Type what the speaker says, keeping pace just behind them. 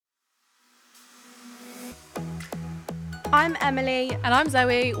I'm Emily. And I'm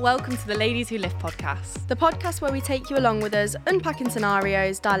Zoe. Welcome to the Ladies Who Lift podcast. The podcast where we take you along with us, unpacking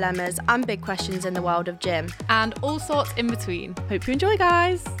scenarios, dilemmas, and big questions in the world of gym. And all sorts in between. Hope you enjoy,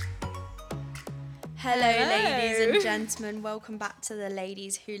 guys. Hello, ladies and gentlemen. Welcome back to the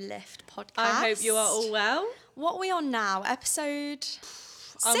Ladies Who Lift podcast. I hope you are all well. What are we on now? Episode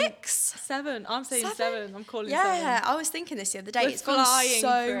 6? 7. I'm saying 7. I'm calling 7. Yeah, I was thinking this the other day. It's gone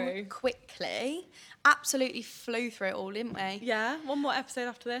so quickly. Absolutely flew through it all, didn't we? Yeah, one more episode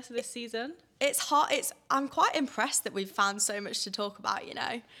after this season. It's hard. I'm quite impressed that we've found so much to talk about, you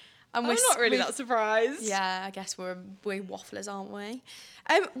know. And I'm not really that surprised. Yeah, I guess we're wafflers, aren't we?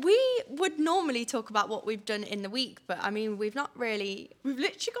 We would normally talk about what we've done in the week, but I mean, we've literally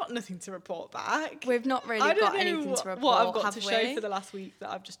got nothing to report back. We've not really got anything to report. What I've got to show for the last week that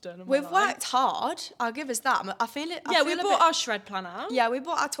I've just done. We've worked hard. I'll give us that. I feel it. Yeah, we brought our shred plan out. Yeah, we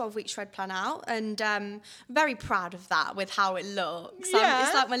brought our 12-week shred plan out, and very proud of that with how it looks. Yeah.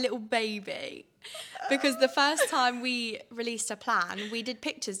 It's like my little baby. Because the first time we released a plan, we did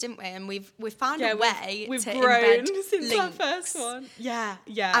pictures, didn't we? And we've found a way we've to grown embed since links. our first one. Yeah.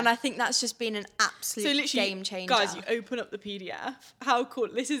 And I think that's just been an absolute game changer. Guys, you open up the PDF. How cool.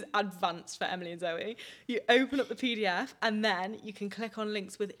 This is advanced for Emily and Zoe. You open up the PDF and then you can click on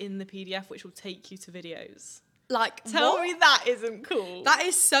links within the PDF, which will take you to videos. Like, Tell me that isn't cool. That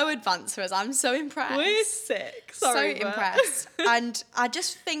is so advanced for us. I'm so impressed. We're sick. Sorry, so impressed. And I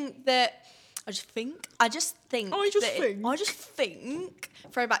just think,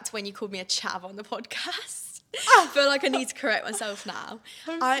 throwback to when you called me a chav on the podcast. I feel like I need to correct myself now.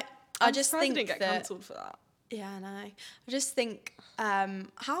 I just think I didn't get cancelled for that. Yeah, I know. I just think, how am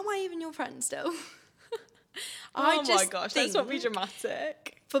I even your friend still? Oh my gosh, let's not be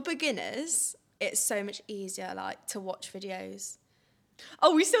dramatic. For beginners, it's so much easier, like, to watch videos.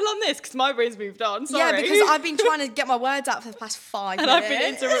 Oh, we still on this? Because my brain's moved on, sorry. Yeah, because I've been trying to get my words out for the past 5 minutes. And I've been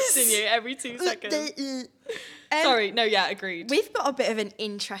interrupting you every 2 seconds. Sorry, no, yeah, agreed. We've got a bit of an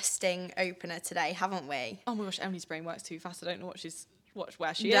interesting opener today, haven't we? Oh my gosh, Emily's brain works too fast. I don't know where she is. What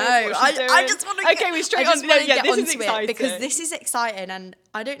she's I just want to get onto it because this is exciting, and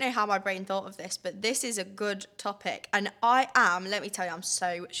I don't know how my brain thought of this, but this is a good topic, and let me tell you, I'm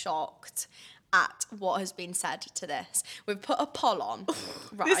so shocked at what has been said to this. We've put a poll on,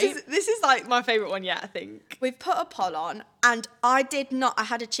 right? This is like my favourite one yet, I think. We've put a poll on, and I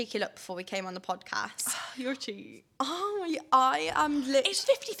had a cheeky look before we came on the podcast. You're cheat. Oh, I am It's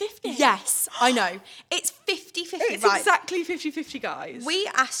 50-50. Yes, I know. It's 50-50, It's exactly 50-50, guys. We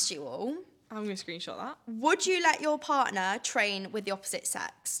asked you all. I'm going to screenshot that. Would you let your partner train with the opposite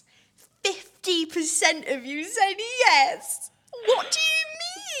sex? 50% of you said yes. What do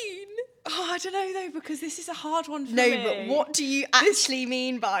you mean? Oh, I don't know, though, because this is a hard one for me. No, but what do you actually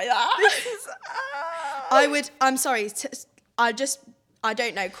mean by that? I'm sorry. I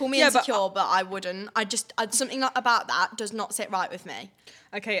don't know. Call me insecure, but I wouldn't. Something about that does not sit right with me.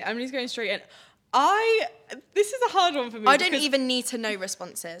 Okay, Emily's going straight in. This is a hard one for me. I don't even need to know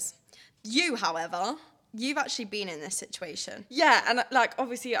responses. You, however, you've actually been in this situation. Yeah, and like,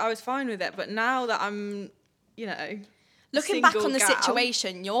 obviously I was fine with it, but now that I'm, looking back on the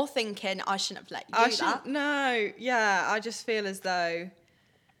situation, you're thinking, I shouldn't have let you do that. No, yeah, I just feel as though,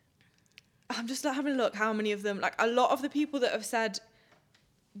 I'm just like having a look how many of them, like a lot of the people that have said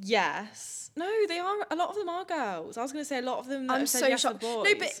yes, no, they are, a lot of them are girls. I was going to say a lot of them that have said yes are boys.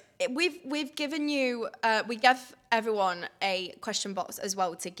 No, but we've given you, we gave everyone a question box as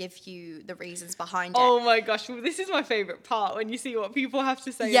well to give you the reasons behind it. Oh my gosh, well, this is my favourite part when you see what people have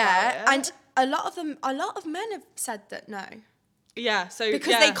to say about it. Yeah, and a lot of men have said that no. Yeah, so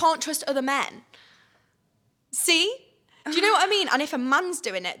because they can't trust other men. See? Do you know what I mean? And if a man's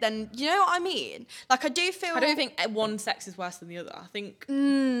doing it, then you know what I mean? Like, I don't think one sex is worse than the other. I think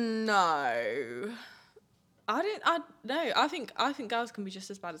no. I think girls can be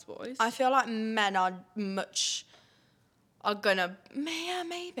just as bad as boys. I feel like men are gonna, yeah,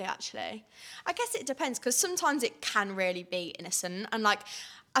 maybe actually. I guess it depends, because sometimes it can really be innocent, and like,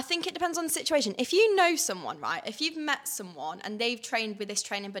 I think it depends on the situation. If you know someone, right? If you've met someone and they've trained with this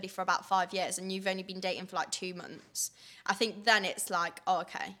training buddy for about 5 years and you've only been dating for like 2 months, I think then it's like, oh,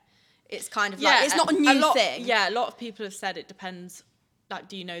 okay. It's kind of like, it's not a new thing. Yeah, a lot of people have said it depends, like,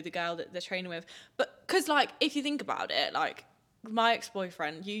 do you know the girl that they're training with? But, because, like, if you think about it, like, my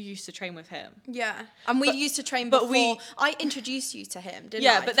ex-boyfriend, you used to train with him. Yeah. And we used to train before. I introduced you to him, didn't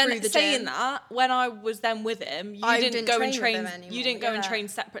I? Yeah, but then saying that, when I was then with him, you didn't go and train. You didn't go and train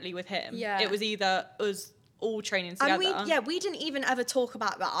separately with him. Yeah. It was either us all training together. And we didn't even ever talk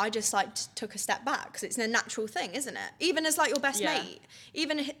about that. I just like took a step back because it's a natural thing, isn't it? Even as like your best mate,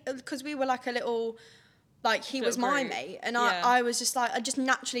 even because we were like a little Like, he Little was my group. mate, and Yeah. I was just like, I just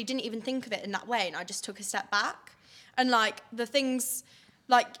naturally didn't even think of it in that way, and I just took a step back. And, like, the things,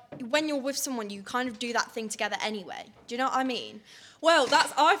 like, when you're with someone, you kind of do that thing together anyway. Do you know what I mean? Well,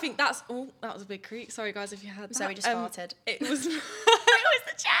 I think that's, oh, that was a big creak. Sorry, guys, if you heard that. So we just farted. It was, it was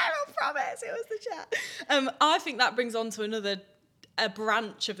the chair, I promise. It was the chair. I think that brings on to a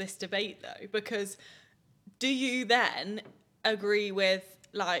branch of this debate, though, because do you then agree with,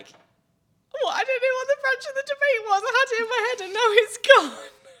 like, what? I don't know what the branch of the debate was. I had it in my head and now it's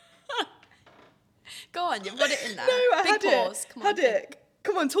gone. Go on, you've got it in there. No, I Big had pause. it. Come on. Had it.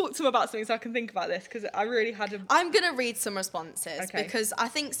 Come on, talk to me about something so I can think about this, because I really had a... I'm going to read some responses Okay. because I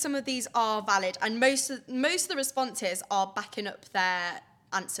think some of these are valid, and most of the responses are backing up their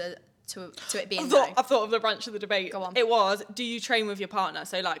answer to it being no. I've thought of the branch of the debate. Go on. It was, do you train with your partner?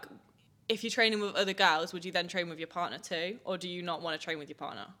 So, like, if you're training with other girls, would you then train with your partner too? Or do you not want to train with your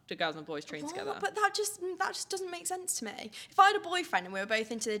partner? Do girls and boys train together? But that just doesn't make sense to me. If I had a boyfriend and we were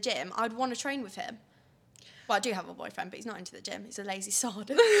both into the gym, I'd want to train with him. Well, I do have a boyfriend, but he's not into the gym. He's a lazy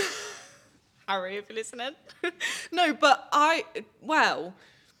sod. Harry, if you're listening. No, but I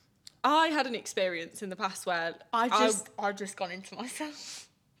had an experience in the past where I've just gone into myself.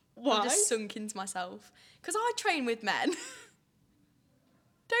 Why? I've just sunk into myself. Because I train with men.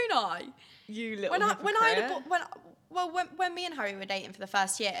 Don't I? You little When I had hypocrite. when me and Harry were dating for the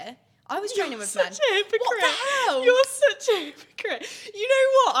first year, I was You're training with such men. a hypocrite. What the hell? You're such a hypocrite. You know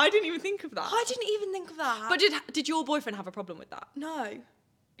what? I didn't even think of that. I didn't even think of that. But did your boyfriend have a problem with that? no.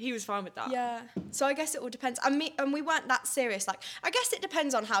 He was fine with that. Yeah. So I guess it all depends. And we weren't that serious. Like, I guess it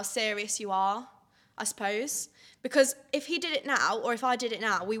depends on how serious you are, I suppose. Because if he did it now, or if I did it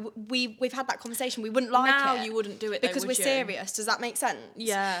now, we've had that conversation. We wouldn't like Now it. you wouldn't do it though, because would we're you? serious. Does that make sense?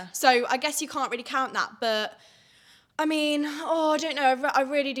 Yeah. So I guess you can't really count that. But I mean, I don't know. I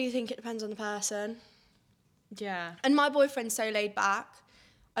really do think it depends on the person. Yeah. And my boyfriend's so laid back.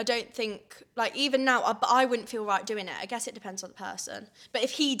 I don't think, like, even now, I wouldn't feel right doing it. I guess it depends on the person. But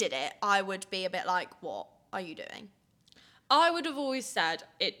if he did it, I would be a bit like, what are you doing? I would have always said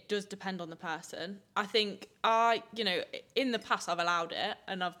it does depend on the person. I think in the past I've allowed it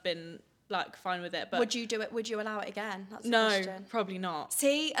and I've been like fine with it. But Would you do it? Would you allow it again? That's the no, question. probably not.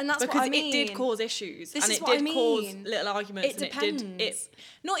 See, and that's Because what I mean. it did cause issues. This and is it what I did cause mean. little arguments. It depends. And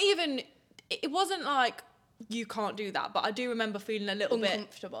not even, it wasn't like you can't do that, but I do remember feeling a little bit,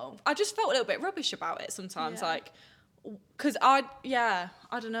 Uncomfortable. I just felt a little bit rubbish about it sometimes. Yeah. Like, because I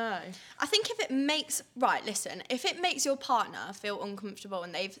don't know. I think if it makes your partner feel uncomfortable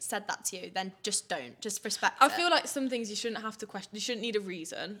and they've said that to you, then just don't. Just respect it. I feel like some things you shouldn't have to question. You shouldn't need a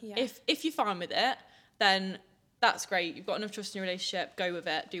reason. Yeah. If you're fine with it, then that's great. You've got enough trust in your relationship. Go with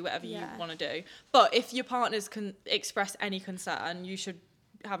it. Do whatever you want to do. But if your partners can express any concern, you should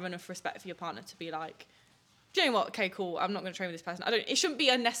have enough respect for your partner to be like, do you know what? Okay, cool. I'm not going to train with this person. It shouldn't be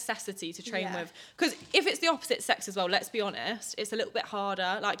a necessity to train with. Because if it's the opposite sex as well, let's be honest, it's a little bit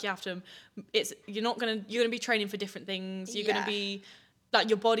harder. Like, you have to. You're going to be training for different things. You're going to be, like,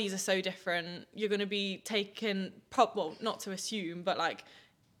 your bodies are so different. You're going to be taken. Well, not to assume, but like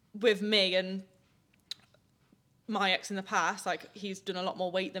with me and my ex in the past, like, he's done a lot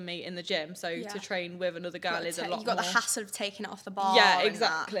more weight than me in the gym. So to train with another girl is a lot more. You've got the hassle of taking it off the bar. Yeah, and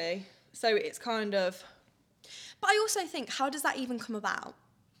exactly. So it's kind of. But I also think, how does that even come about?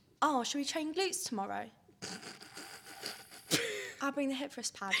 Oh, should we train glutes tomorrow? I'll bring the hip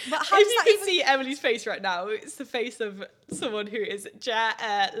thrust pad. But how If does you that can even... see Emily's face right now, it's the face of someone who is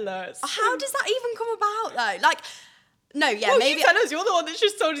jealous. How does that even come about, though? Like, no, yeah, Well, maybe... you tell us, you're the one that's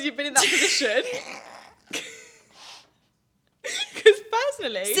just told us you've been in that position. Because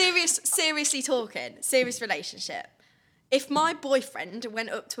personally... Seriously talking, serious relationship. If my boyfriend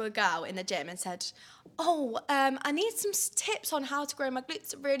went up to a girl in the gym and said, I need some tips on how to grow my glutes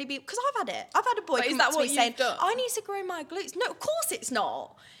to really be... Because I've had it. I've had a boy come up to me saying, I need to grow my glutes. No, of course it's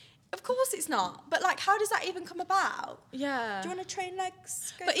not. Of course it's not. But, like, how does that even come about? Yeah. Do you want to train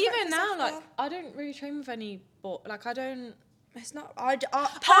legs? But even now, like, I don't really train with any... Like, I don't... It's not...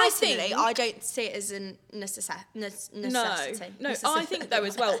 Personally, I don't see it as a necessity. No, I think, though,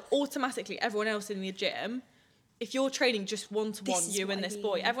 as well, automatically, everyone else in the gym... If you're training just one-to-one, you and this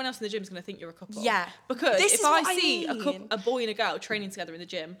boy, everyone else in the gym is going to think you're a couple. Yeah. Because if I see mean. a boy and a girl training together in the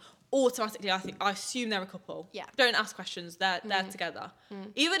gym, automatically I assume they're a couple. Yeah. Don't ask questions. They're together.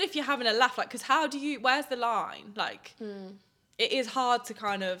 Even if you're having a laugh, like, because where's the line? Like, it is hard to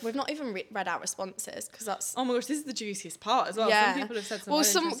kind of... We've not even read out responses because that's... Oh my gosh, this is the juiciest part as well. Yeah. Some people have said some Well,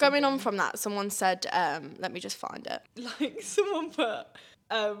 very going on things. from that, someone said, let me just find it. Like, someone put,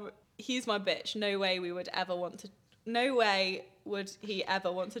 he's my bitch. No way we would ever want to... no way would he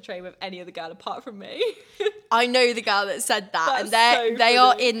ever want to train with any other girl apart from me. I know the girl that said that, That's and so they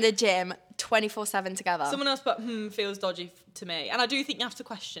are funny. in the gym 24/7 together. Someone else put, feels dodgy to me. And I do think you have to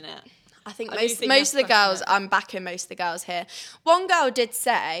question it. I think I do most think you most of have the to question girls, it. I'm backing most of the girls here. One girl did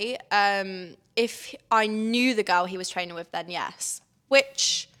say, if I knew the girl he was training with, then yes.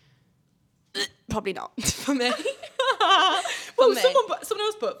 Which, probably not for me. Well, me. someone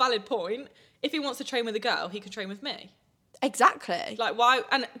else put, valid point. If he wants to train with a girl, he could train with me. Exactly. Like, why?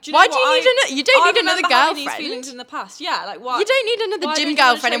 And do you know Why what do you need I, another? You don't I need another remember having these girlfriend. feelings in the past. Yeah, like why? You don't need another why gym don't you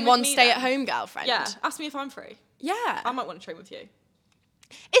wanna girlfriend train and with one me then? stay-at-home girlfriend. Yeah, ask me if I'm free. Yeah. I might want to train with you.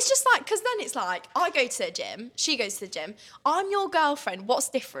 It's just like, because then it's like, I go to the gym, she goes to the gym, I'm your girlfriend, what's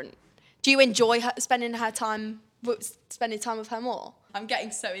different? Do you enjoy spending time with her more? I'm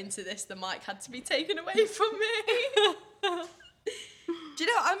getting so into this, the mic had to be taken away from me. Do you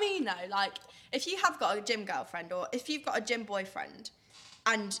know what I mean though? Like, if you have got a gym girlfriend or if you've got a gym boyfriend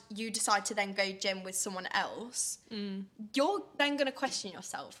and you decide to then go gym with someone else, you're then going to question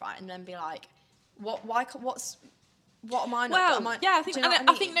yourself, right? And then be like, what am I not? Well, yeah, I think, do you know and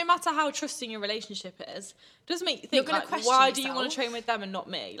what I think no matter how trusting your relationship is, it does make you You're think, gonna like, question why do you want yourself. to train with them and not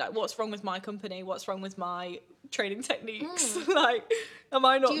me? Like, what's wrong with my company? What's wrong with my training techniques? Like, am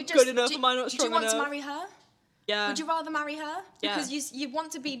I not good enough? Am I not strong enough? Do you want to marry her? Yeah. Would you rather marry her? Yeah. Because you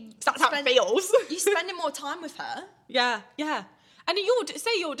want to be... That's how it feels. You're spending more time with her. Yeah, yeah. And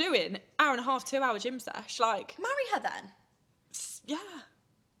say you're doing hour and a half, 2 hour gym sesh, like, Marry her then. yeah.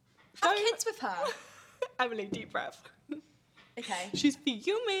 Have Don't- kids with her. Emily, deep breath. Okay. She's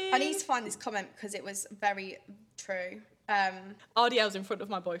fuming. I need to find this comment because it was very true. RDL's in front of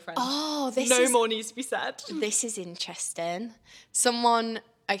my boyfriend. Oh, No more needs to be said. This is interesting.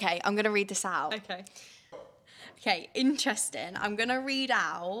 Okay, I'm going to read this out. Okay, interesting. I'm going to read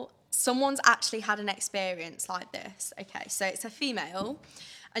out. Someone's actually had an experience like this. Okay, so it's a female.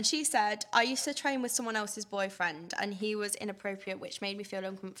 And she said, I used to train with someone else's boyfriend and he was inappropriate, which made me feel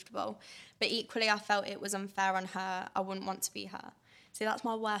uncomfortable. But equally, I felt it was unfair on her. I wouldn't want to be her. See, that's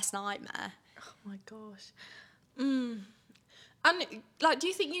my worst nightmare. Oh my gosh. And, like, do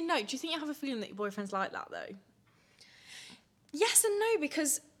you think you have a feeling that your boyfriend's like that, though? Yes and no,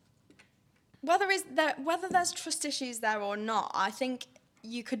 because whether there's trust issues there or not, I think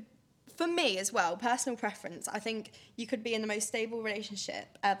you could, for me as well, personal preference, I think you could be in the most stable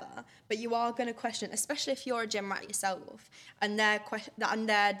relationship ever, but you are going to question, especially if you're a gym rat yourself and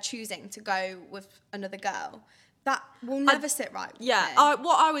they're choosing to go with another girl. That will never sit right with me.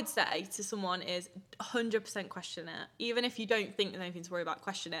 What I would say to someone is 100% question it. Even if you don't think there's anything to worry about,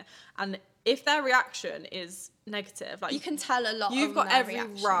 question it. And if their reaction is negative, like, you can tell a lot. You've got their every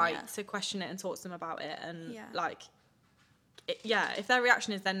reaction, right yeah. to question it and talk to them about it. And Yeah. if their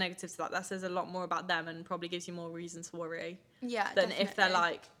reaction is then negative to that says a lot more about them and probably gives you more reason to worry. Yeah, than definitely. if they're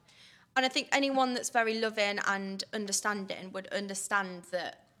like. And I think anyone that's very loving and understanding would understand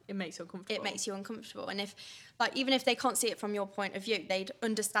that It makes you uncomfortable. And if, like, even if they can't see it from your point of view, they'd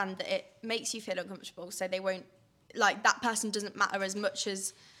understand that it makes you feel uncomfortable. So they won't, like, that person doesn't matter as much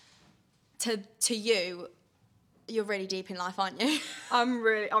as to you. You're really deep in life, aren't you?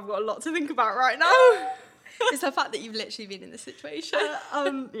 I've got a lot to think about right now. It's the fact that you've literally been in this situation.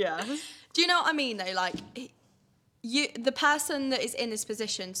 Yeah. Do you know what I mean, though? Like, the person that is in this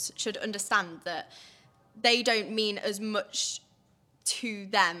position should understand that they don't mean as much to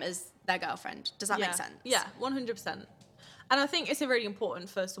them as their girlfriend. Does that make sense? Yeah, 100%. And I think it's really important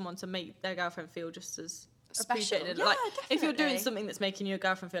for someone to make their girlfriend feel just as Special. appreciated. Yeah, like, if you're doing definitely. something that's making your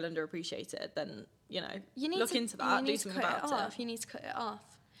girlfriend feel underappreciated, then, you need look into that, you do need to something cut about it off. it. You need to cut it off.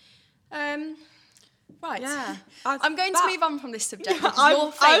 Right. Yeah. I'm going to move on from this subject because I've,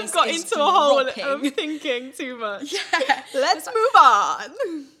 your face I've got is into a hole dropping. of thinking too much. Yeah. Let's move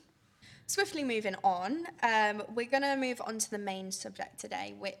on. Swiftly moving on, we're going to move on to the main subject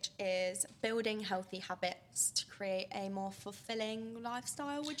today, which is building healthy habits to create a more fulfilling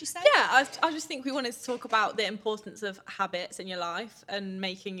lifestyle, would you say? Yeah, I just think we wanted to talk about the importance of habits in your life and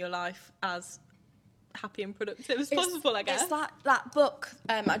making your life as happy and productive as possible, I guess. It's that book,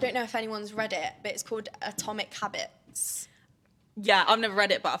 I don't know if anyone's read it, but it's called Atomic Habits. Yeah, I've never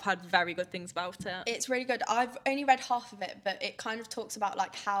read it, but I've had very good things about it. It's really good. I've only read half of it, but it kind of talks about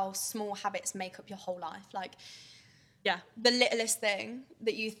like how small habits make up your whole life. Like, yeah, the littlest thing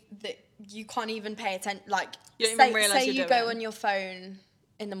that you can't even pay attention. Like, you don't even realise say you're you doing. go on your phone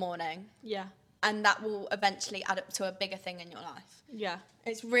in the morning, Yeah, and that will eventually add up to a bigger thing in your life. yeah.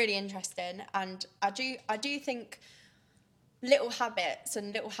 It's really interesting, and I do think little habits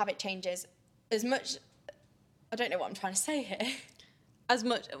and little habit changes, as much. I don't know what I'm trying to say here. as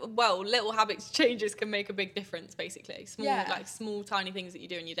much, well, little habits changes can make a big difference, basically. Small tiny things that you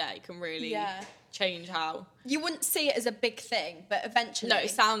do in your day can really change how you wouldn't see it as a big thing, but eventually. No, it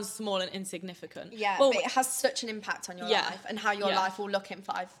sounds small and insignificant. Yeah, but it has such an impact on your life and how your life will look in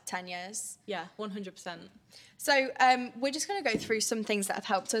 5-10 years. Yeah, 100%. So we're just going to go through some things that have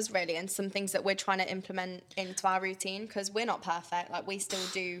helped us, really, and some things that we're trying to implement into our routine, because we're not perfect. Like, we still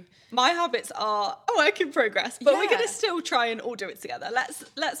do. My habits are a work in progress, but we're going to still try and all do it together.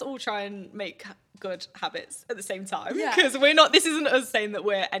 Let's all try and make good habits at the same time, because this isn't us saying that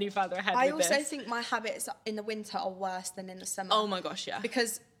we're any further ahead I with this. also think my habits in the winter are worse than in the summer. Oh my gosh, yeah.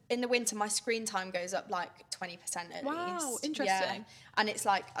 Because in the winter, my screen time goes up like 20% at least. Wow, interesting. Yeah. And it's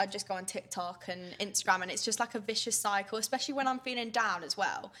like, I just go on TikTok and Instagram, and it's just like a vicious cycle, especially when I'm feeling down as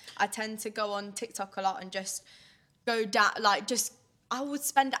well. I tend to go on TikTok a lot and just go down, I would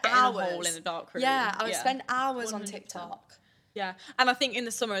spend hours. In a hole in a dark room. Yeah, I would spend hours 100%. On TikTok. Yeah, and I think in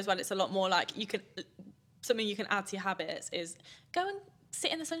the summer as well, it's a lot more like something you can add to your habits is go and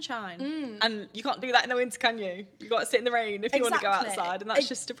sit in the sunshine. And you can't do that in the winter, can you? You got to sit in the rain if you want to go outside, and that's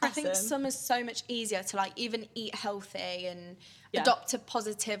just depressing. I think summer's so much easier to even eat healthy and adopt a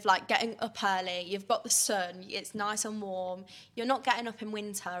positive, getting up early. You've got the sun, it's nice and warm. You're not getting up in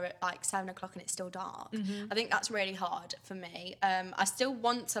winter at 7 o'clock and it's still dark. I think that's really hard for me. I still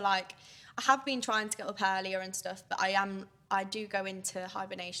want to I have been trying to get up earlier and stuff, but I do go into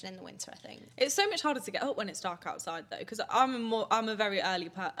hibernation in the winter, I think. It's so much harder to get up when it's dark outside, though, because I'm a very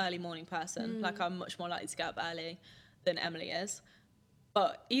early morning person. I'm much more likely to get up early than Emily is.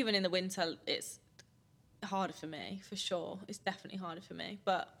 But even in the winter, it's harder for me, for sure. It's definitely harder for me.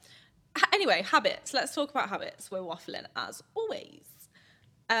 But anyway, habits. Let's talk about habits. We're waffling, as always.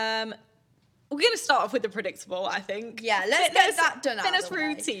 We're going to start off with the predictable, I think. Yeah, let's get that done out Fitness of the way.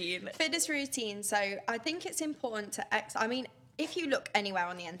 routine. Fitness routine. So I think it's important to if you look anywhere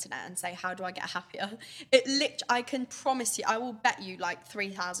on the internet and say, how do I get happier? I can promise you, I will bet you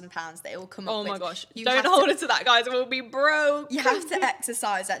 £3,000 that it will come up with. Oh my gosh. Don't hold it to that, guys. We'll be broke. You have to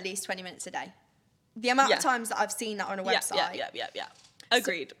exercise at least 20 minutes a day. The amount of times that I've seen that on a website. Yeah.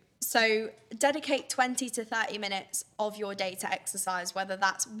 Agreed. So dedicate 20 to 30 minutes of your day to exercise, whether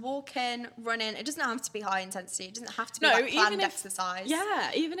that's walking, running. It doesn't have to be high intensity. It doesn't have to be planned exercise.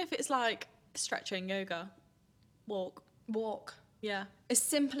 Yeah, even if it's stretching, yoga, walk. Yeah. As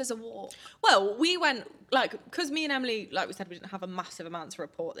simple as a walk. Well, we went, because me and Emily, like we said, we didn't have a massive amount to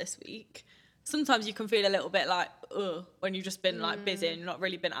report this week. Sometimes you can feel a little bit when you've just been busy and you've not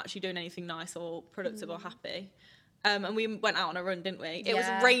really been actually doing anything nice or productive or happy. And we went out on a run, didn't we? It was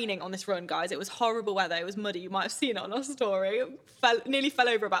raining on this run, guys. It was horrible weather. It was muddy. You might have seen it on our story. It nearly fell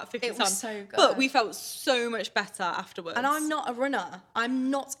over about 50 times. It was so good. But we felt so much better afterwards. And I'm not a runner.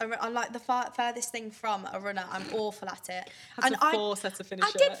 I'm like the furthest thing from a runner. I'm awful at it. Had to force her to finish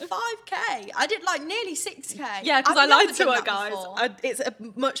it. I did 5K. I did nearly 6K. Yeah, because I lied to her, guys. It's a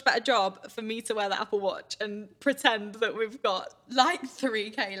much better job for me to wear the Apple Watch and pretend that we've got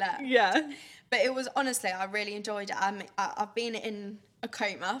 3K left. Yeah. But it was, honestly, I really enjoyed it. I've been in a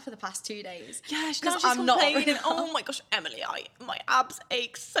coma for the past 2 days. Yeah, because I'm complaining. Oh my gosh, Emily, my abs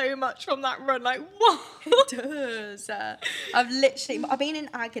ache so much from that run. What? It does. I've been in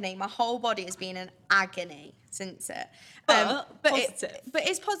agony. My whole body has been in agony since it. But positive. But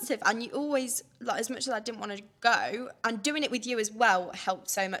it's positive, and you always, as much as I didn't want to go, and doing it with you as well helped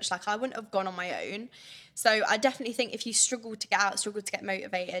so much. I wouldn't have gone on my own. So I definitely think if you struggle to get out, struggle to get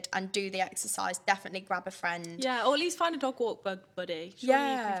motivated and do the exercise, definitely grab a friend. Yeah, or at least find a dog walk buddy.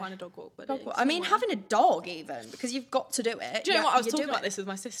 Surely you can find a dog walk buddy. I mean, having a dog even, because you've got to do it. Do you know what? I was talking about this with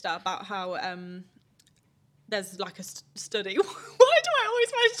my sister about how there's a study. Why do I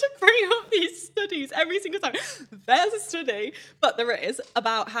always manage to bring up these studies every single time? There's a study, but there is,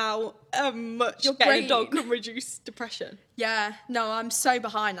 about how much getting a dog can reduce depression. Yeah, no, I'm so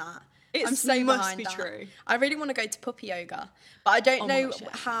behind that. I'm so must behind be that. true. I really want to go to puppy yoga, but I don't know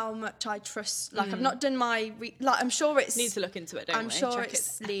how much I trust. I've not done my. I'm sure it's. Need to look into it. I'm sure check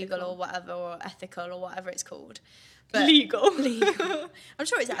it's legal or whatever, or ethical or whatever it's called. But legal. I'm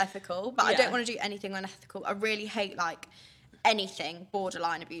sure it's ethical, but I don't want to do anything unethical. I really hate anything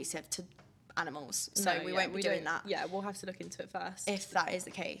borderline abusive to animals, so we won't be doing that. Yeah, we'll have to look into it first if that is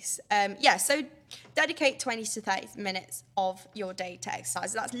the case. So dedicate 20 to 30 minutes of your day to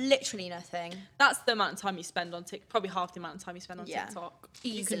exercise. That's literally nothing. That's the amount of time you spend on TikTok, probably half the amount of time you spend on TikTok.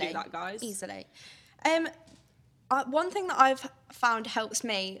 Easily. You can do that, guys. Easily. One thing that I've found helps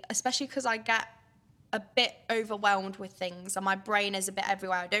me, especially because I get a bit overwhelmed with things and my brain is a bit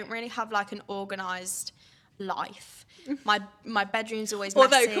everywhere. I don't really have an organised life. My bedroom's always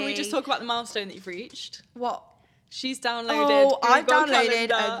messy. Although, can we just talk about the milestone that you've reached? What? She's downloaded Oh, I've Google downloaded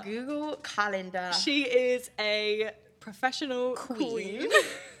Calendar. a Google Calendar. She is a professional Queen. queen.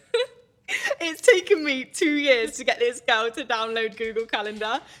 It's taken me 2 years to get this girl to download Google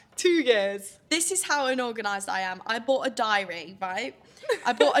Calendar. 2 years. This is how unorganised I am. I bought a diary, right?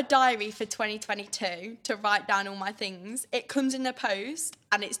 I bought a diary for 2022 to write down all my things. It comes in the post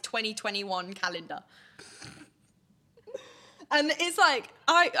and it's 2021 calendar. And it's like,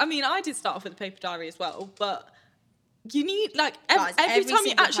 I mean, I did start off with a paper diary as well, but you need, like, Guys, every every time you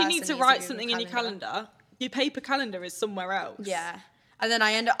single actually need person to needs a write Google something in your calendar. calendar, your paper calendar is somewhere else. Yeah. And then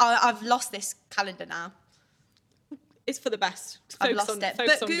I've lost this calendar now. It's for the best. I've lost it.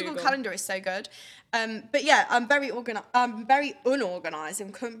 But Google Calendar is so good. But yeah, I'm very unorganised.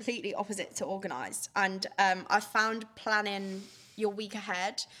 I'm completely opposite to organised. And I found planning your week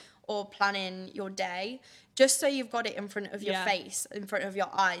ahead or planning your day just so you've got it in front of your face, in front of your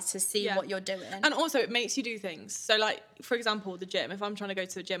eyes to see what you're doing. And also it makes you do things. So like, for example, the gym, if I'm trying to go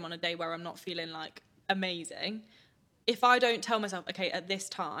to the gym on a day where I'm not feeling like amazing, if I don't tell myself, okay, at this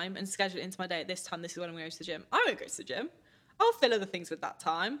time and schedule it into my day at this time, this is when I'm going to go to the gym, I won't go to the gym. I'll fill other things with that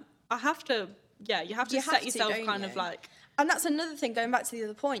time. I have to, you have to set yourself kind of like... And that's another thing, going back to the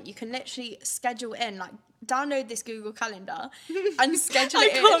other point, you can literally schedule in, like, download this Google Calendar and schedule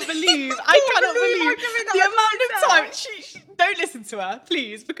it in. I cannot believe the amount of time. She, don't listen to her,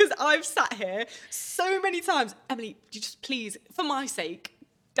 please, because I've sat here so many times. Emily, you just please, for my sake,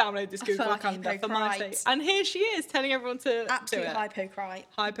 download this Google Calendar for my sake. And here she is telling everyone to absolute do it. Hypocrite.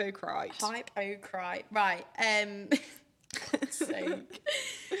 Right. Sake.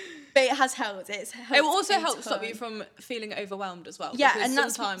 But it has helped. It will also help stop you from feeling overwhelmed as well. Yeah, and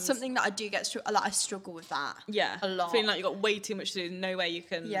that's something that I do get. I struggle with that. Yeah, a lot. Feeling like you've got way too much to do, no way you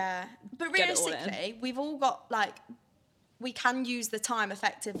can. Yeah, but realistically, we've all got like. We can use the time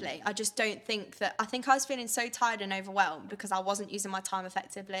effectively. I just don't think that... I think I was feeling so tired and overwhelmed because I wasn't using my time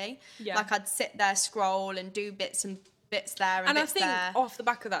effectively. Yeah. Like, I'd sit there, scroll, and do bits there and bits there. And I think off the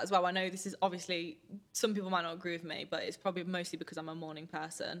back of that as well, I know this is obviously... Some people might not agree with me, but it's probably mostly because I'm a morning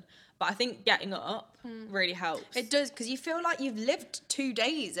person. But I think getting up really helps. It does, because you feel like you've lived 2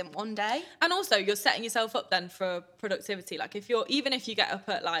 days in one day. And also, you're setting yourself up then for productivity. Like, even if you get up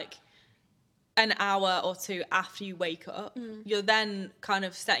at, like... an hour or two after you wake up, you're then kind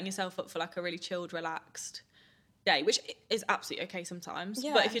of setting yourself up for like a really chilled, relaxed day, which is absolutely okay sometimes.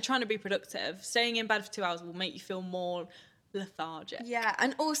 Yeah. But if you're trying to be productive, staying in bed for 2 hours will make you feel more lethargic. Yeah,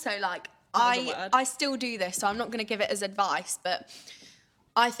 and also like I still do this, so I'm not going to give it as advice, but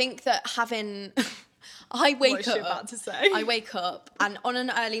I think that having... I wake up. About to say? I wake up, and on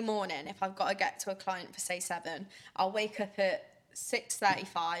an early morning, if I've got to get to a client for say 7, I'll wake up at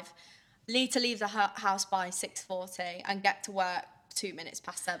 6:35. Need to leave the house by 6:40 and get to work 2 minutes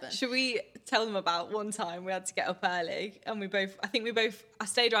past 7. Should we tell them about one time we had to get up early and I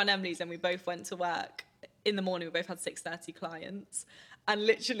stayed around Emily's and we both went to work in the morning. We both had 6:30 clients, and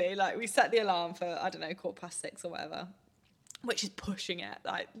literally like we set the alarm for, I don't know, 6:15 or whatever, which is pushing it.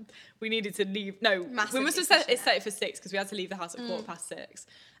 Like we needed to leave. No, massively we must have set it for 6 because we had to leave the house at 6:15.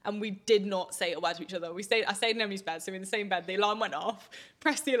 And we did not say a word to each other. I stayed in Emily's bed, so we were in the same bed. The alarm went off,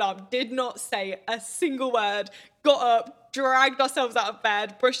 pressed the alarm, did not say a single word, got up, dragged ourselves out of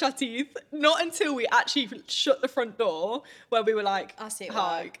bed, brushed our teeth. Not until we actually shut the front door, where we were like,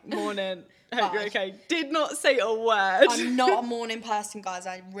 hi, morning, hope you're okay. Did not say a word. I'm not a morning person, guys.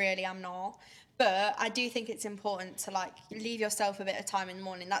 I really am not. But I do think it's important to like leave yourself a bit of time in the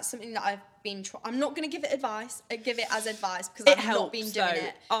morning. That's something that I've been. I'm not going to give it advice. Give it as advice because I've not been doing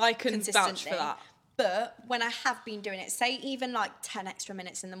it. I can vouch for that. But when I have been doing it, say even like 10 extra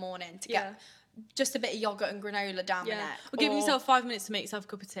minutes in the morning to get just a bit of yogurt and granola down my neck. Or give yourself 5 minutes to make yourself a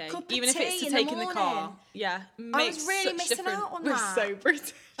cup of tea. Even if it's to take in the car. Yeah. I was really missing out on that. We're so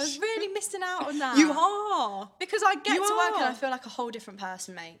British. I was really missing out on that. You are. Because I get to work and I feel like a whole different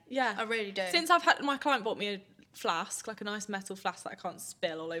person, mate. Yeah. I really do. Since my client bought me a flask, like a nice metal flask that I can't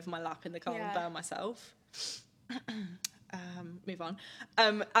spill all over my lap in the car and burn myself. Move on.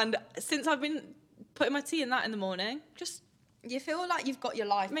 And since I've been putting my tea in that in the morning, just... You feel like you've got your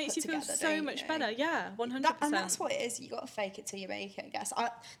life makes put you feel together, so much better. Yeah, 100%. And that's what it is. You got to fake it till you make it, I guess.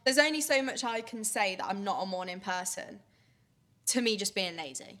 There's only so much I can say that I'm not a morning person. To me, just being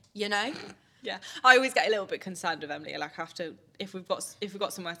lazy, you know. Yeah, I always get a little bit concerned with Emily. Like, if we've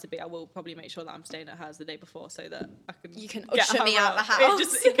got somewhere to be, I will probably make sure that I'm staying at hers the day before so that you can usher me out the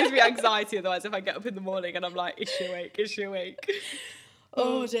house. It gives me anxiety otherwise if I get up in the morning and I'm like, is she awake? Is she awake?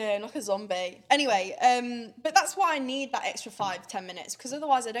 Oh dear, I'm like a zombie. Anyway, but that's why I need that extra 5-10 minutes because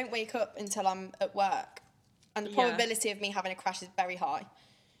otherwise I don't wake up until I'm at work, and the probability of me having a crash is very high.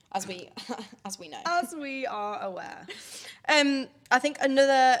 as we as we know. As we are aware. I think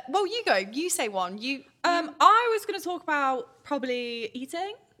another. Well, you go. You say one. I was going to talk about probably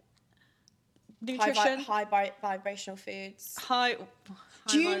eating, nutrition, high vibrational foods. high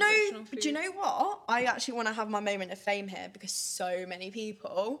Do you know? vibrational Do you know foods. what? I actually want to have my moment of fame here because so many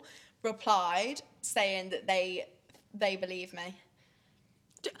people replied saying that they believe me.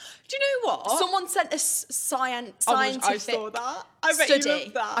 Do you know what? Someone sent us scientific I saw that. I bet study. you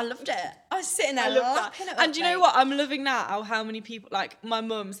loved that. I loved it. I was sitting there I love laughing that. at And do you know what? I'm loving now how many people, like my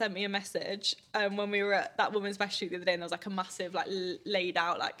mum sent me a message when we were at that woman's best shoot the other day, and there was like a massive like laid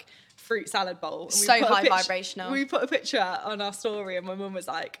out like fruit salad bowl. And So high vibrational. We put a picture on our story, and my mum was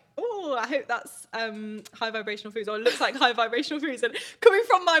like, "Oh, I hope that's high vibrational foods, or it looks like high vibrational foods." And coming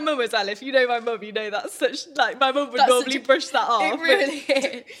from my mum as well, if you know my mum, you know that's such like my mum would normally brush that off. It really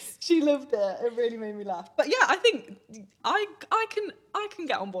is. She loved it. It really made me laugh. But yeah, I think I can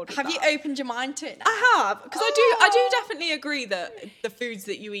get on board with Have that. you opened your mind to it now? I have, because I do definitely agree that the foods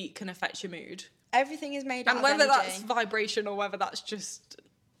that you eat can affect your mood, Everything is made out and of whether energy. that's vibration or whether that's just,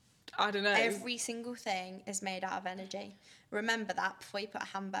 I don't know. Every single thing is made out of energy. Remember that before you put a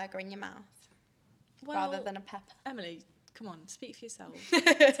hamburger in your mouth, rather than a pepper. Emily, come on, speak for yourself.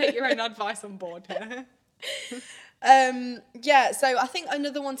 Take your own advice on board here. Yeah, so I think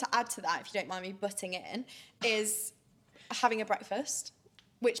another one to add to that, if you don't mind me butting in, is having a breakfast,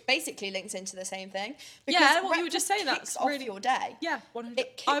 which basically links into the same thing. Yeah, what you were just saying, kicks that's off really your day. Yeah, 100%.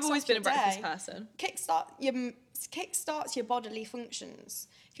 It kicks I've always off been a your breakfast day. person. Kickstarts your bodily functions.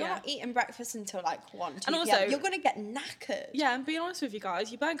 If you're Yeah. not eating breakfast until like 1, 2 And p.m., also- you're gonna get knackered. Yeah, and being honest with you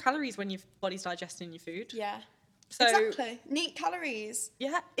guys, you burn calories when your body's digesting your food. Yeah. So Exactly. Neat calories.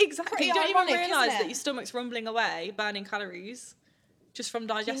 yeah, exactly. Pretty You don't ironic, even realise isn't that it? your stomach's rumbling away, burning calories, just from You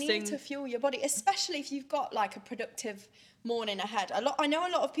digesting. need to fuel your body, especially if you've got like a productive morning ahead. I know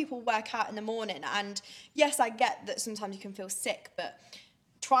a lot of people work out in the morning, and yes, I get that sometimes you can feel sick, but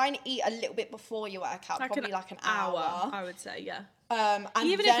try and eat a little bit before you work out, probably like an hour. I would say, yeah. And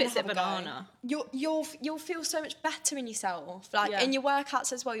Even if then it's a have go. banana. You'll feel so much better in yourself. Like Yeah. in your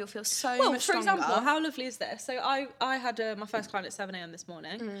workouts as well, you'll feel so Well, much for stronger. example, how lovely is this? So I had my first client at 7 a.m. this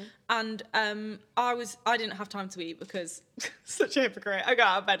morning, and I didn't have time to eat because such a hypocrite. I got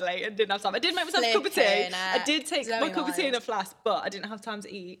out of bed late and didn't have time. I did make myself a cup of tea. Flipping I it. did take my Zoe cup of tea in a Miles. flask, but I didn't have time to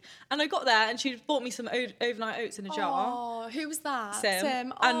eat. And I got there, and she bought me some overnight oats in a jar. Oh, who was that?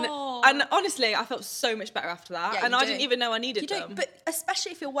 Sim. Oh. And honestly, I felt so much better after that. Yeah, and you I do. didn't even know I needed You them. don't, but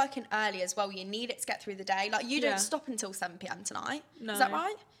especially if you're working early as well, you need it to get through the day. Like you Yeah. don't stop until 7 p.m. tonight. No. Is that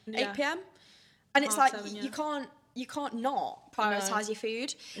right? Yeah. 8 p.m. And it's Half like 7, yeah. you can't not prioritize your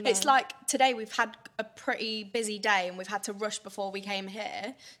food. No. It's like today we've had a pretty busy day and we've had to rush before we came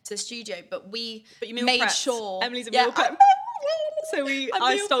here to the studio, but you meal made prepped. sure Emily's a meal prep. So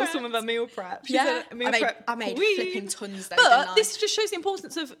I meal stole prepped. some of her meal prep. She's Yeah, a meal I made prep flipping queen. tons though. But didn't I? this just shows the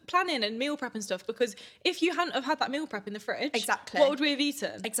importance of planning and meal prep and stuff, because if you hadn't have had that meal prep in the fridge, Exactly. what would we have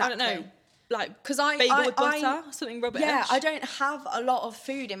eaten? I Exactly. don't know. Like 'Cause I- bagel I- with butter, something rubbish. Yeah, I don't have a lot of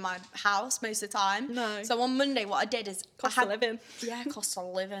food in my house most of the time. No. So on Monday, what I did is Cost I of had, living. Yeah, cost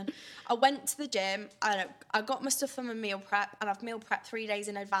of living. I went to the gym. I got my stuff from a meal prep, and I've meal prepped 3 days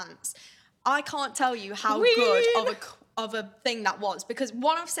in advance. I can't tell you how Queen. good of a thing that was, because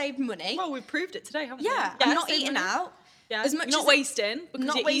one, I've saved money. Well, we've proved it today, haven't we? Yeah, I'm not save eating money. out. Yeah, As much not as wasting, because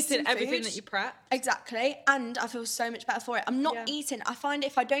not you're wasting eating everything food. that you prep. Exactly, and I feel so much better for it. I'm not Yeah. eating. I find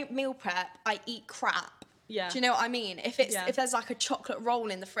if I don't meal prep, I eat crap. Yeah. Do you know what I mean? If there's like a chocolate roll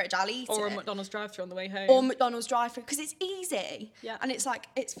in the fridge, I'll eat Or it. a McDonald's drive-thru on the way home. Or McDonald's drive-thru, because it's easy. Yeah. And it's like,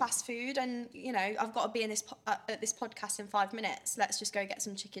 it's fast food, and you know, I've got to be in this at this podcast in 5 minutes. Let's just go get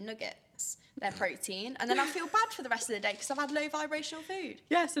some chicken nuggets. They're protein, and then I feel bad for the rest of the day because I've had low vibrational food.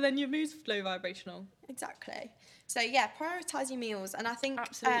 Yeah, so then your mood's low vibrational. Exactly. So yeah, prioritize your meals, and I think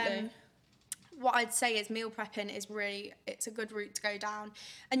Absolutely. what I'd say is meal prepping is it's a good route to go down,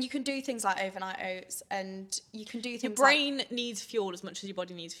 and you can do things like overnight oats, and you can do things Your brain needs fuel as much as your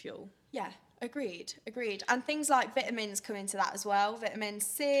body needs fuel. Yeah, agreed. And things like vitamins come into that as well. Vitamin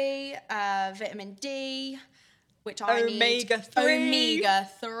C, vitamin D, which I need. Omega-3.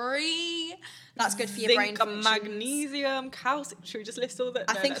 Omega-3. That's good for your brain Zinc, functions. magnesium, calcium. Should we just list all that?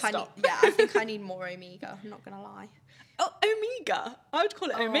 I think I need more omega. I'm not gonna lie. Oh, omega. I would call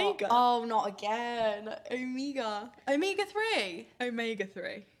it omega. Oh, not again. Omega-3.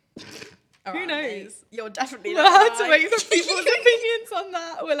 Omega-3. All Who right, knows? mate. You're definitely We'll not have to right. wait for people's opinions on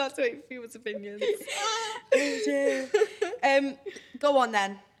that. We'll have to wait for people's opinions. Oh, dear. Go on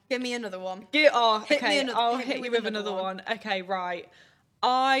then. Give me another one. I'll Hit me hit you with another one. Okay, right.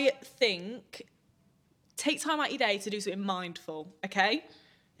 I think take time out your day to do something mindful, okay?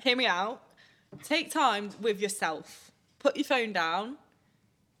 hear me out. Take time with yourself. Put your phone down.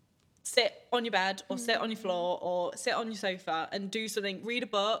 Sit on your bed or sit on your floor or sit on your sofa and do something. Read a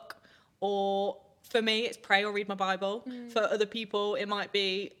book, or for me, it's pray or read my Bible. For other people, it might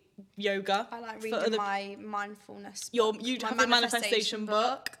be yoga. I like reading my mindfulness book. You have a manifestation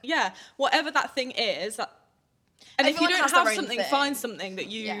book. Yeah, whatever that thing is. And if you don't have something, find something that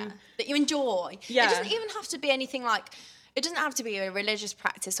you enjoy. Yeah. It doesn't even have to be anything like, it doesn't have to be a religious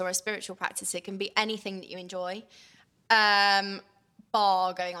practice or a spiritual practice. It can be anything that you enjoy.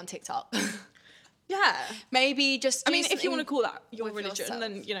 Bar going on TikTok. Yeah. Maybe just I mean, if you want to call that your religion,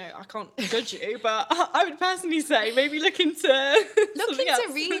 then, you know, I can't judge you, but I would personally say maybe look into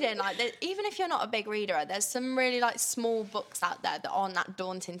reading. Like, even if you're not a big reader, there's some really, like, small books out there that aren't that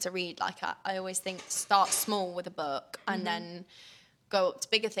daunting to read. Like, I always think start small with a book and then go up to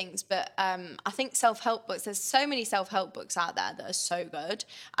bigger things. But I think self-help books, there's so many self-help books out there that are so good,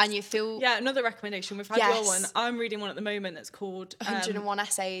 and you feel... Yeah, another recommendation. We've had your one. I'm reading one at the moment that's called 101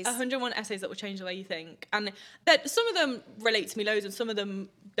 Essays. 101 Essays That Will Change the Way You Think. And some of them relate to me loads and some of them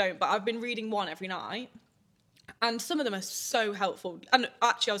don't, but I've been reading one every night. And some of them are so helpful. And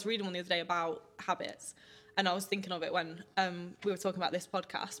actually, I was reading one the other day about habits, and I was thinking of it when we were talking about this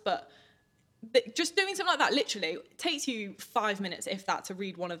podcast, but... just doing something like that literally takes you 5 minutes, if that, to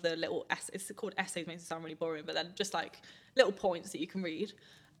read one of the little essays. It's called essays, makes it sound really boring, but then just like little points that you can read,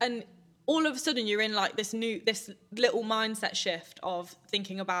 and all of a sudden you're in like this little mindset shift of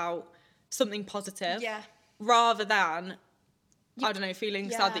thinking about something positive, rather than I don't know, feeling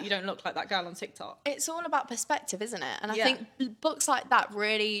sad that you don't look like that girl on TikTok. It's all about perspective, isn't it? And I think books like that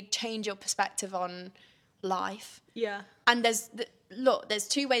really change your perspective on life. Yeah. And there's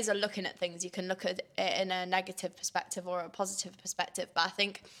two ways of looking at things. You can look at it in a negative perspective or a positive perspective. But I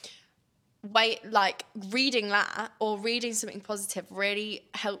think reading that or reading something positive really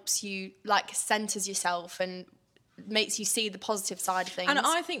helps you, like, centers yourself and makes you see the positive side of things. And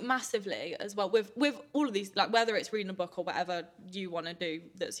I think massively as well with all of these, like whether it's reading a book or whatever you want to do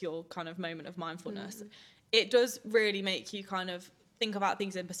that's your kind of moment of mindfulness, it does really make you kind of think about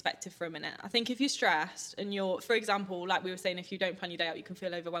things in perspective for a minute. I think if you're stressed and for example, like we were saying, if you don't plan your day out, you can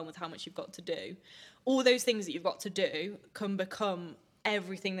feel overwhelmed with how much you've got to do. All those things that you've got to do can become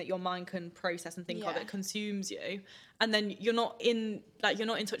everything that your mind can process and think of. It consumes you, and then you're not in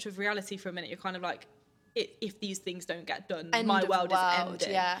touch with reality for a minute. You're kind of like, if these things don't get done, my world is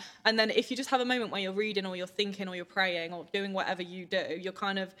ending. Yeah. And then if you just have a moment where you're reading or you're thinking or you're praying or doing whatever you do,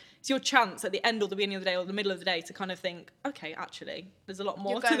 it's your chance at the end or the beginning of the day or the middle of the day to kind of think, okay, actually, there's a lot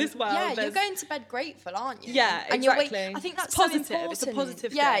more to this world. Yeah, you're going to bed grateful, aren't you? Yeah, exactly. I think that's positive. So important. It's a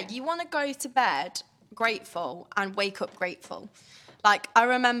positive thing. thing. You want to go to bed grateful and wake up grateful. Like, I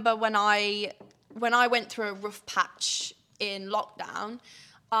remember when I went through a rough patch in lockdown,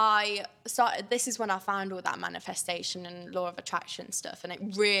 this is when I found all that manifestation and law of attraction stuff, and it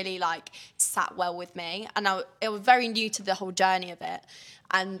really, like, sat well with me. And it was very new to the whole journey of it.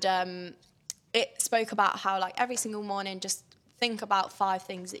 And it spoke about how, like, every single morning, just think about 5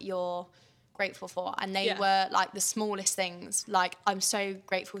 things that you're grateful for. And they were, like, the smallest things. Like, I'm so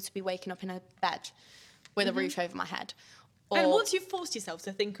grateful to be waking up in a bed with a roof over my head. And once you've forced yourself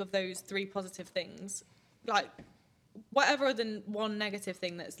to think of those 3 positive things, like, whatever than one negative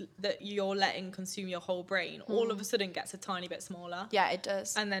thing that you're letting consume your whole brain, all of a sudden gets a tiny bit smaller. Yeah, it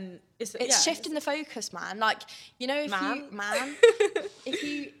does. And then it's shifting the focus, man. Like, you know,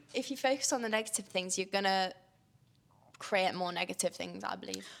 if you focus on the negative things, you're gonna create more negative things, I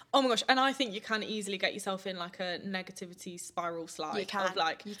believe. Oh my gosh, and I think you can easily get yourself in like a negativity spiral slide. You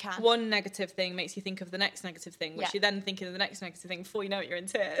can. One negative thing makes you think of the next negative thing, which you're then thinking of the next negative thing. Before you know it, you're in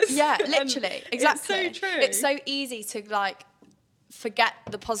tears. Yeah, literally, exactly. It's so true. It's so easy to, like, forget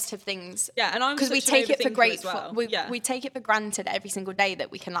the positive things. Yeah, and because we take it for grateful. We take it for granted every single day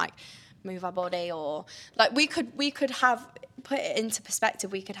that we can, like, move our body, or like we could have, put it into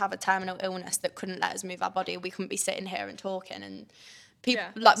perspective, we could have a terminal illness that couldn't let us move our body. We couldn't be sitting here and talking, and people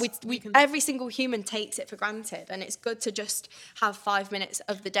every single human takes it for granted, and it's good to just have 5 minutes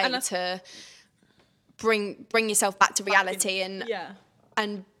of the day to bring yourself back to reality and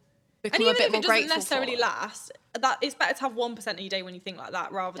become a bit more grateful. And even if it doesn't necessarily last, that it's better to have 1% of your day when you think like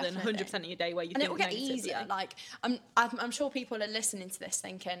that, rather than 100% of your day where you think negatively. And it will get easier. Like, I'm sure people are listening to this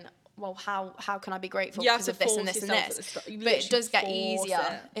thinking, well, how can I be grateful because of this and this and this? But it does get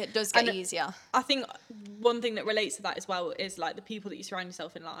easier. It does get easier. I think one thing that relates to that as well is, like, the people that you surround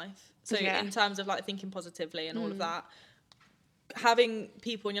yourself in life. So in terms of, like, thinking positively and all of that, having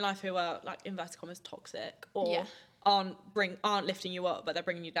people in your life who are, like, inverted commas, toxic, or aren't lifting you up but they're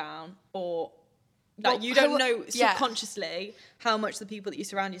bringing you down, or Like, Well, you don't who- know yeah. subconsciously how much the people that you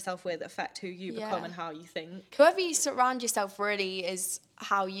surround yourself with affect who you become Yeah. and how you think. Whoever you surround yourself really is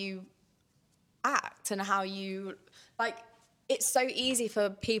how you act and how you, like, it's so easy for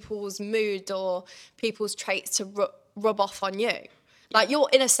people's mood or people's traits to rub off on you. Like, your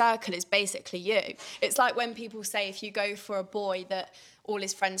inner circle is basically you. It's like when people say if you go for a boy that all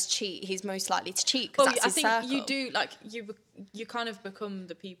his friends cheat, he's most likely to cheat because Well, that's I his think circle. you do, like, you kind of become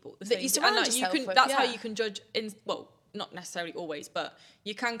the people the That same, you surround and like, yourself with, that's how yeah. you can judge well, not necessarily always, but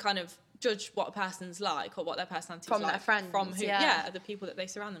you can kind of judge what a person's like or what their personality From is their like friends, from who yeah. the people that they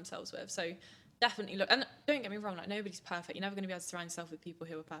surround themselves with. So definitely look, and don't get me wrong, like, nobody's perfect. You're never going to be able to surround yourself with people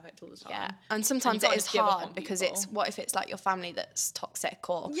who are perfect all the time. Yeah, and sometimes you it can't is just give up hard on because people. it's, what if it's like your family that's toxic,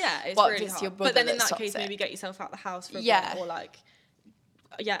 or Yeah, it's what really if it's hard. your brother But then in that's that case, toxic? maybe get yourself out the house for a Yeah. bit, or like,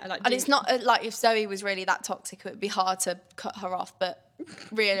 like. And it's not like if Zoe was really that toxic, it would be hard to cut her off. But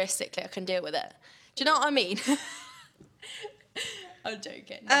realistically, I can deal with it. Do you know what I mean? I'm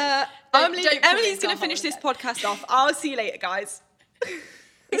joking. No. Emily's don't pull going into to a finish hole this again. podcast off. I'll see you later, guys.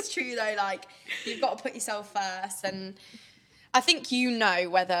 It's true though. Like, you've got to put yourself first, and I think you know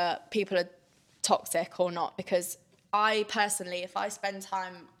whether people are toxic or not, because I personally, if I spend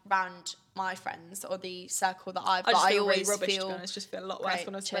time around my friends or the circle that I've got, just I feel really always rubbish, to feel be honest. Just feel a lot worse great,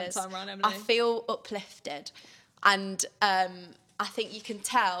 when I spend cheers. time around Emily. I feel uplifted, and I think you can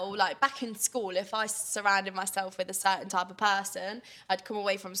tell, like, back in school, if I surrounded myself with a certain type of person, I'd come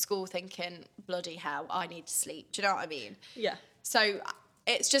away from school thinking, bloody hell, I need to sleep. Do you know what I mean? Yeah. So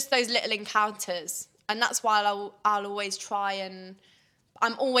it's just those little encounters, and that's why I'll always try, and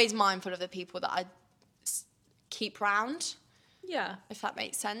I'm always mindful of the people that I keep round, Yeah. if that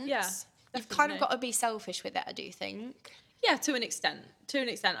makes sense. Yeah, You've kind definitely. of got to be selfish with it, I do think. Yeah, to an extent. To an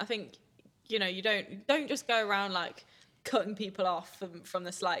extent. I think, you don't just go around, like, cutting people off from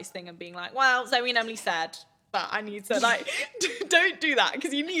the slightest thing and being like, well, Zoe and Emily said that I need to, like, don't do that,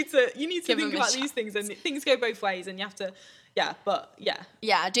 because you need to Give think them a about these things, and things go both ways, and you have to, yeah,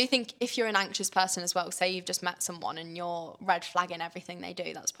 I do think if you're an anxious person as well, say you've just met someone and you're red flagging everything they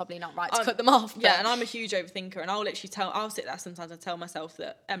do, that's probably not right to cut them off. Yeah, but- and I'm a huge overthinker, and I'll sit there sometimes and tell myself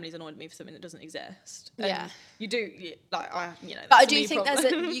that Emily's annoyed at me for something that doesn't exist. And Yeah. you do, like, But I that's a do me think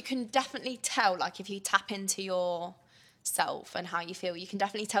problem. you can definitely tell, like, if you tap into yourself and how you feel, you can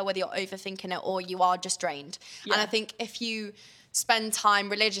definitely tell whether you're overthinking it or you are just drained. Yeah. And I think if you spend time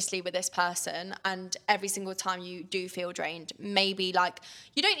religiously with this person and every single time you do feel drained, maybe, like,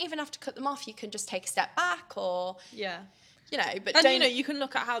 you don't even have to cut them off. You can just take a step back, or, Yeah. but And don't... you can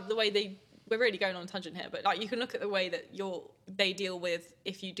look at how the way we're really going on a tangent here, but, like, you can look at the way that they deal with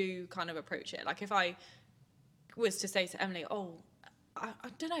if you do kind of approach it. Like, if I was to say to Emily, oh, I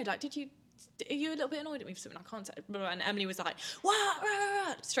don't know, like, are you a little bit annoyed at me for something? I can't say, and Emily was like,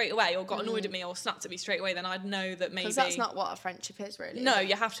 what, straight away, or got annoyed at me or snapped at me straight away, then I'd know that maybe... Because that's not what a friendship is, really. No, is it?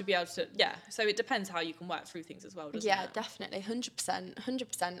 you have to be able to, so it depends how you can work through things as well, doesn't Yeah, it? definitely,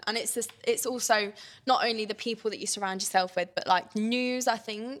 100%. And it's also not only the people that you surround yourself with, but, like, news, I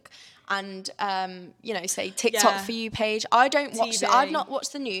think, and say TikTok Yeah. For You page. I've TV. not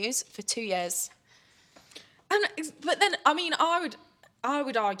watched the news for 2 years. But then, I mean, I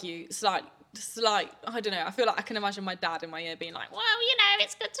would argue slight. I don't know. I feel like I can imagine my dad in my ear being like, "Well,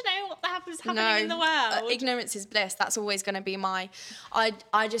 it's good to know what happens happening in the world." Ignorance is bliss. That's always going to be my.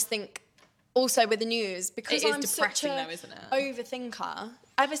 I just think, also with the news, because It is I'm such depressing a though, isn't it? overthinker.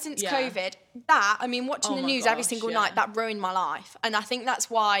 Ever since Yeah. COVID, watching Oh the my news every gosh, single yeah. night, that ruined my life. And I think that's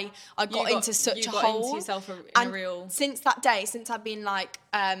why I got into such a hole. into yourself in And a real... since that day, since I've been like,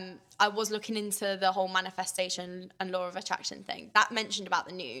 I was looking into the whole manifestation and law of attraction thing that mentioned about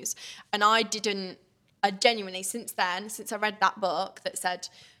the news, and I genuinely, since then, since I read that book that said,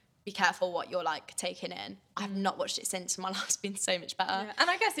 be careful what you're, like, taking in, I've not watched it since. My life's been so much better. Yeah. And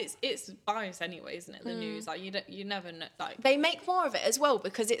I guess it's bias anyway, isn't it? The news, like, you never know, like... They make more of it as well,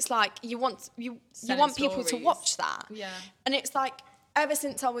 because it's like you want Selling people to stories. watch that. Yeah. And it's like, ever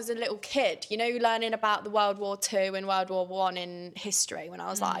since I was a little kid, learning about the World War II and World War I in history when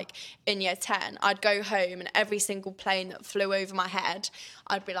I was like in year 10, I'd go home and every single plane that flew over my head,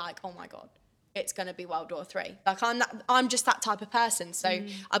 I'd be like, oh my God, it's going to be World War III. Like, I'm just that type of person. So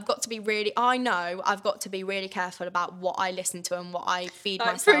I've got to be really careful about what I listen to and what I feed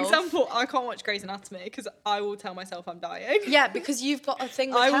Like, myself. for example, I can't watch Grey's Anatomy because I will tell myself I'm dying. Yeah, because you've got a thing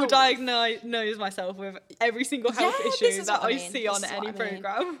with I will health. diagnose myself with every single health this issue is that what I mean. see This on is what any I mean.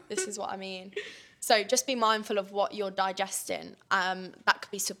 programme. This is what I mean. So just be mindful of what you're digesting. That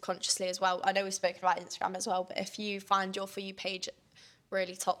could be subconsciously as well. I know we've spoken about Instagram as well, but if you find your For You page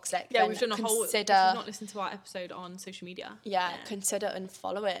really toxic, Yeah, then we've done a whole... If consider... you've not listened to our episode on social media. Yeah, consider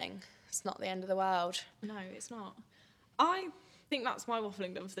unfollowing. It's not the end of the world. No, it's not. I think that's my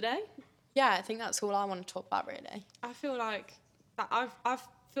waffling done for the day. Yeah, I think that's all I want to talk about, really. I feel like that I've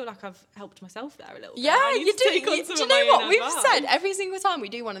helped myself there a little bit. Yeah, I need you to do. take on some Do you of my know what? own We've advice. said every single time we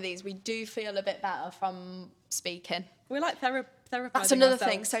do one of these, we do feel a bit better from speaking. We're like therapizing. That's another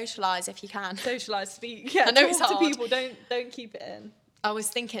ourselves. thing. Socialise if you can. Socialise, speak. Yeah, I know talk it's to hard. people. Don't keep it in. I was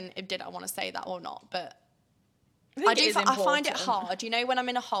thinking, did I want to say that or not? But I think it is I find it important. hard. You know, when I'm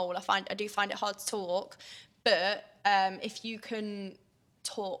in a hole, I do find it hard to talk. But if you can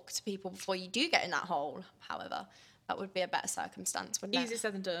talk to people before you do get in that hole, however, that would be a better circumstance, wouldn't it? Easier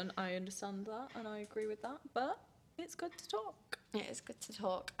said than done. I understand that and I agree with that. But it's good to talk. It is good to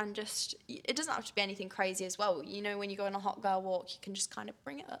talk, and just, it doesn't have to be anything crazy as well. You know, when you go on a hot girl walk, you can just kind of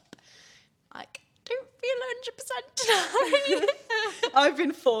bring it up. Like, don't feel 100% tonight. I've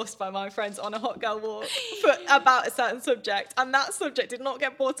been forced by my friends on a hot girl walk about a certain subject, and that subject did not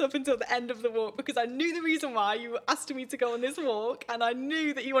get brought up until the end of the walk because I knew the reason why you were asking me to go on this walk, and I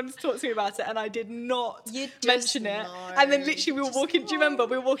knew that you wanted to talk to me about it, and I did not You just mention it. know. And then literally we were Just walking. Do you remember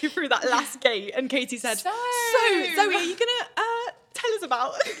we were walking through that last gate, and Katie said, "So Zoe, are you gonna tell us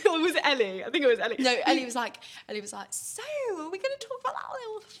about?" Or was it Ellie? I think it was Ellie. No, Ellie was like, so are we going to talk about that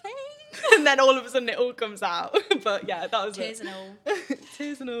little thing? And then all of a sudden it all comes out. But yeah, that was Tears it. and all.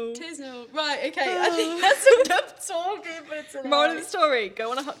 Tears and all. Tears and all. Right, okay, I think that's enough talking for tonight. Moral of the story: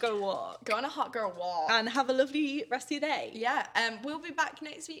 go on a hot girl walk Go on a hot girl walk. and have a lovely rest of your day. Yeah, we'll be back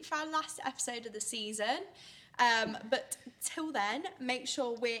next week for our last episode of the season. But till then, make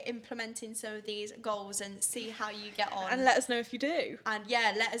sure we're implementing some of these goals and see how you get on. And let us know if you do. And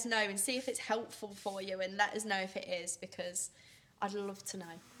yeah, let us know and see if it's helpful for you, and let us know if it is, because I'd love to know.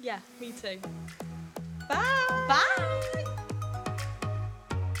 Yeah, me too. Bye. Bye!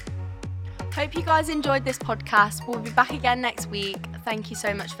 Hope you guys enjoyed this podcast. We'll be back again next week. Thank you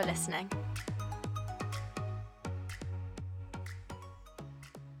so much for listening.